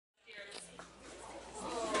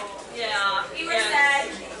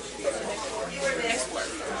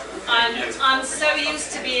I'm so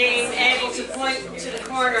used to being able to point to the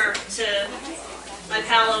corner to my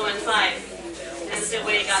palo and fife and say,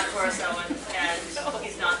 what do you got for us, Owen? And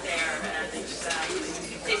he's not there. And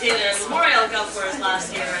they did a memorial go for us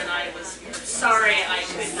last year, and I was sorry I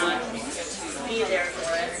could not be there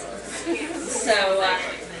for it. So,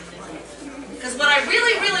 because what I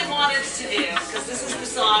really, really wanted to do, because this is the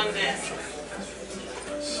song that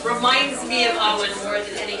reminds me of Owen more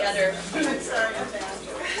than any other.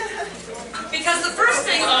 Because the first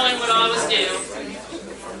thing Owen would always do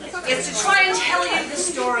is to try and tell you the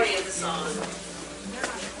story of the song.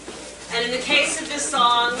 And in the case of this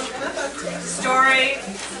song, the story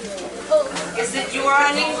is that you are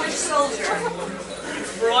an English soldier,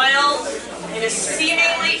 embroiled in a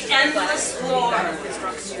seemingly endless war.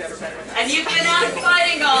 And you've been out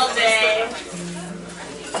fighting all day,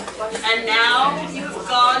 and now you've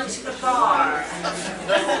gone to the bar.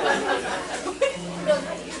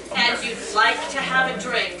 And you'd like to have a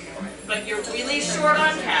drink, but you're really short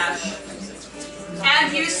on cash.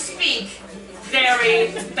 And you speak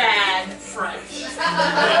very bad French.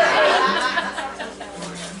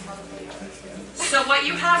 So what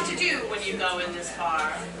you have to do when you go in this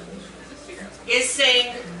bar is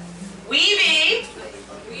sing, "We be,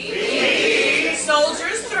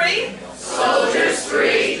 soldiers three,